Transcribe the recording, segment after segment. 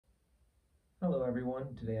Hello everyone,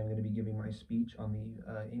 today I'm going to be giving my speech on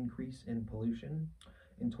the increase in pollution.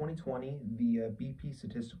 In 2020, the BP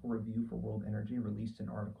Statistical Review for World Energy released an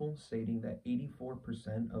article stating that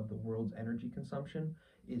 84% of the world's energy consumption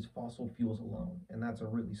is fossil fuels alone, and that's a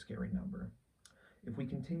really scary number. If we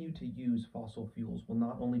continue to use fossil fuels, we'll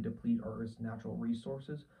not only deplete our Earth's natural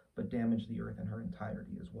resources, but damage the Earth in her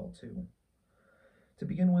entirety as well too. To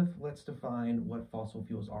begin with, let's define what fossil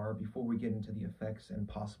fuels are before we get into the effects and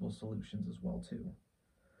possible solutions as well too.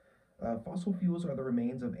 Fossil fuels are the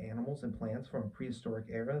remains of animals and plants from a prehistoric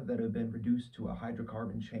era that have been reduced to a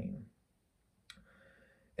hydrocarbon chain.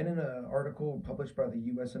 And in an article published by the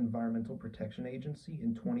U.S. Environmental Protection Agency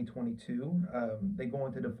in 2022, they go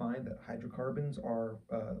on to define that hydrocarbons are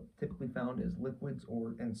typically found as liquids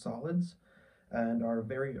and solids, and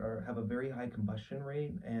have a very high combustion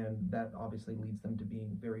rate, and that obviously leads them to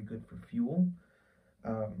being very good for fuel.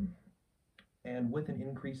 And with an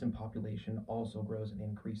increase in population also grows an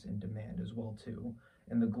increase in demand as well too.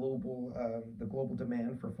 And the global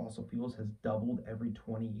demand for fossil fuels has doubled every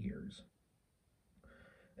 20 years.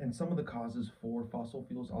 And some of the causes for fossil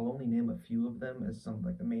fuels, I'll only name a few of them as some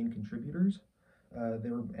like the main contributors.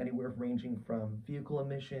 They're anywhere ranging from vehicle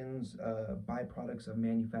emissions, byproducts of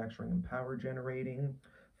manufacturing and power generating,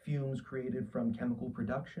 fumes created from chemical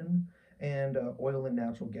production, and oil and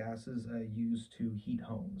natural gases used to heat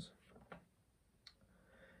homes.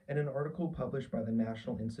 In an article published by the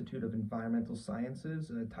National Institute of Environmental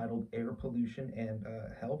Sciences titled Air Pollution and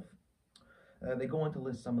Health, they go on to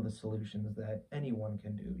list some of the solutions that anyone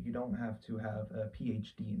can do. You don't have to have a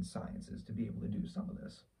PhD in sciences to be able to do some of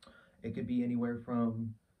this. It could be anywhere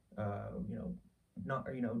from,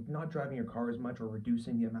 not driving your car as much or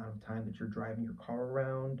reducing the amount of time that you're driving your car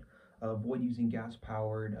around, avoid using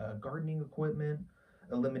gas-powered gardening equipment,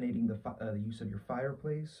 eliminating the use of your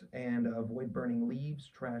fireplace, and avoid burning leaves,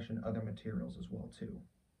 trash, and other materials as well too.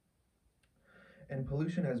 And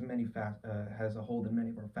pollution has has a hold in many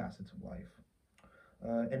of our facets of life.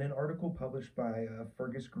 In an article published by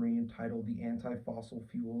Fergus Green titled "The Anti-Fossil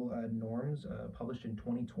Fuel Norms," published in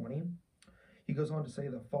 2020, he goes on to say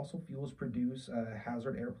that fossil fuels produce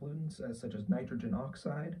hazard air pollutants such as nitrogen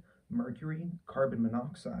oxide, mercury, carbon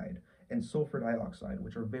monoxide, and sulfur dioxide,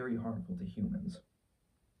 which are very harmful to humans.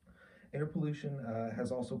 Air pollution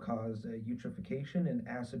has also caused eutrophication and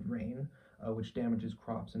acid rain, which damages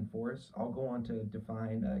crops and forests. I'll go on to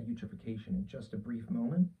define eutrophication in just a brief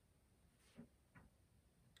moment.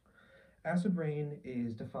 Acid rain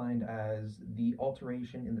is defined as the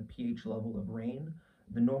alteration in the pH level of rain.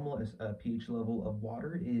 The normal pH level of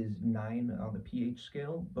water is 9 on the pH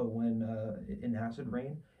scale, but when in acid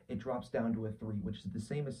rain, it drops down to a 3, which is the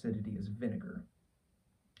same acidity as vinegar.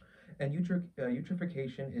 And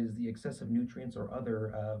eutrophication is the excessive nutrients or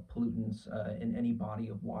other pollutants in any body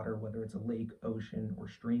of water, whether it's a lake, ocean, or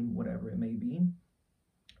stream, whatever it may be.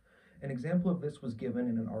 An example of this was given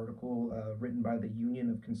in an article written by the Union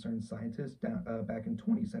of Concerned Scientists back in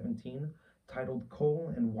 2017, titled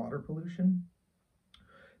 "Coal and Water Pollution."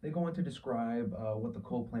 They go on to describe what the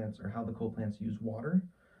coal plants or how the coal plants use water.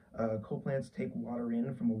 Coal plants take water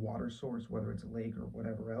in from a water source, whether it's a lake or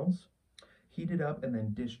whatever else, heat it up, and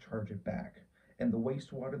then discharge it back. And the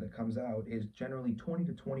wastewater that comes out is generally 20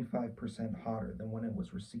 to 25% hotter than when it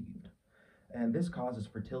was received. And this causes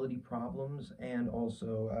fertility problems and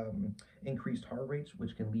also increased heart rates,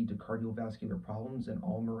 which can lead to cardiovascular problems in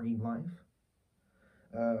all marine life.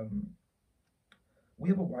 We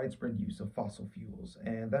have a widespread use of fossil fuels,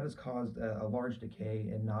 and that has caused a large decay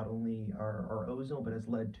in not only our ozone, but has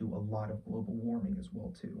led to a lot of global warming as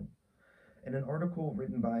well too. In an article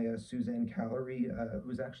written by Suzanne Callery,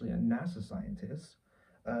 who's actually a NASA scientist,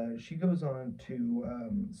 she goes on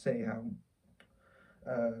to say how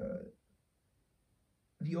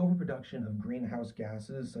the overproduction of greenhouse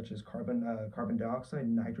gases such as carbon dioxide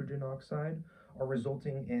and nitrogen oxide are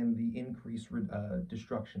resulting in the increased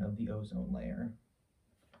destruction of the ozone layer.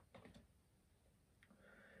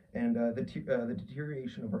 And the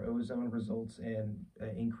deterioration of our ozone results in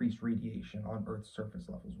increased radiation on Earth's surface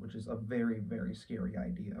levels, which is a very, very scary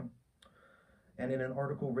idea. And in an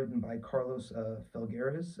article written by Carlos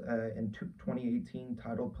Felgueres in 2018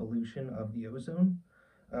 titled "Pollution of the Ozone,"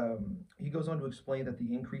 he goes on to explain that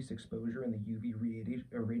the increased exposure in the UV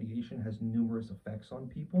radiation has numerous effects on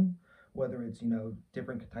people, whether it's,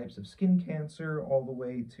 different types of skin cancer all the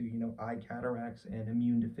way to, eye cataracts and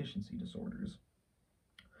immune deficiency disorders.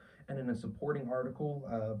 And in a supporting article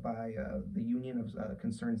by the Union of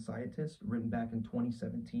Concerned Scientists, written back in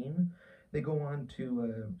 2017, they go on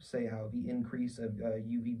to say how the increase of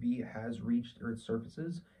UVB has reached Earth's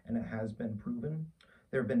surfaces, and it has been proven.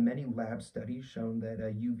 There have been many lab studies showing that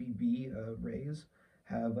UVB rays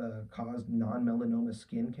have caused non-melanoma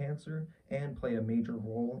skin cancer and play a major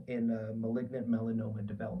role in malignant melanoma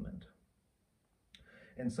development.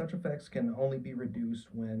 And such effects can only be reduced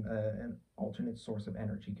when an alternate source of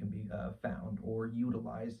energy can be found or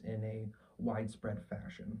utilized in a widespread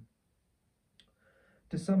fashion.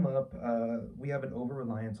 To sum up, we have an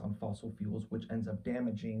over-reliance on fossil fuels, which ends up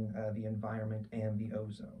damaging the environment and the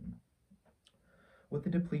ozone. With the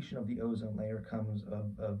depletion of the ozone layer comes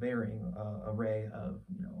a varying array of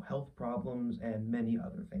health problems and many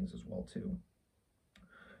other things as well too.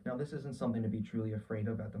 Now, this isn't something to be truly afraid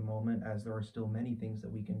of at the moment, as there are still many things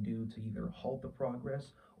that we can do to either halt the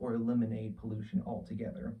progress or eliminate pollution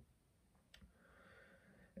altogether.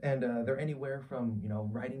 And they're anywhere from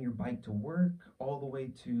riding your bike to work all the way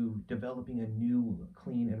to developing a new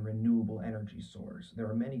clean and renewable energy source. There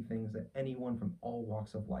are many things that anyone from all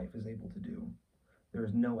walks of life is able to do. There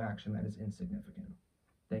is no action that is insignificant.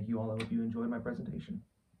 Thank you all. I hope you enjoyed my presentation.